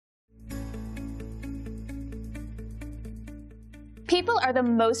People are the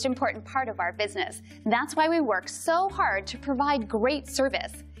most important part of our business. That's why we work so hard to provide great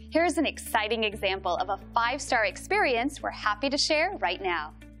service. Here's an exciting example of a 5-star experience we're happy to share right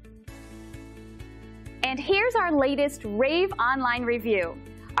now. And here's our latest rave online review.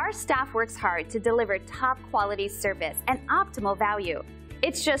 Our staff works hard to deliver top quality service and optimal value.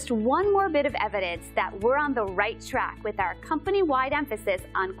 It's just one more bit of evidence that we're on the right track with our company-wide emphasis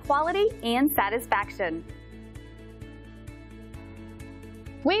on quality and satisfaction.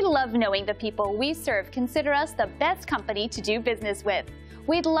 We love knowing the people we serve consider us the best company to do business with.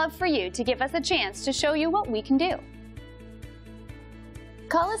 We'd love for you to give us a chance to show you what we can do.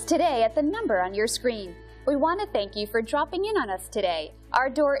 Call us today at the number on your screen. We want to thank you for dropping in on us today. Our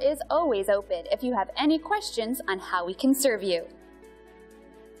door is always open if you have any questions on how we can serve you.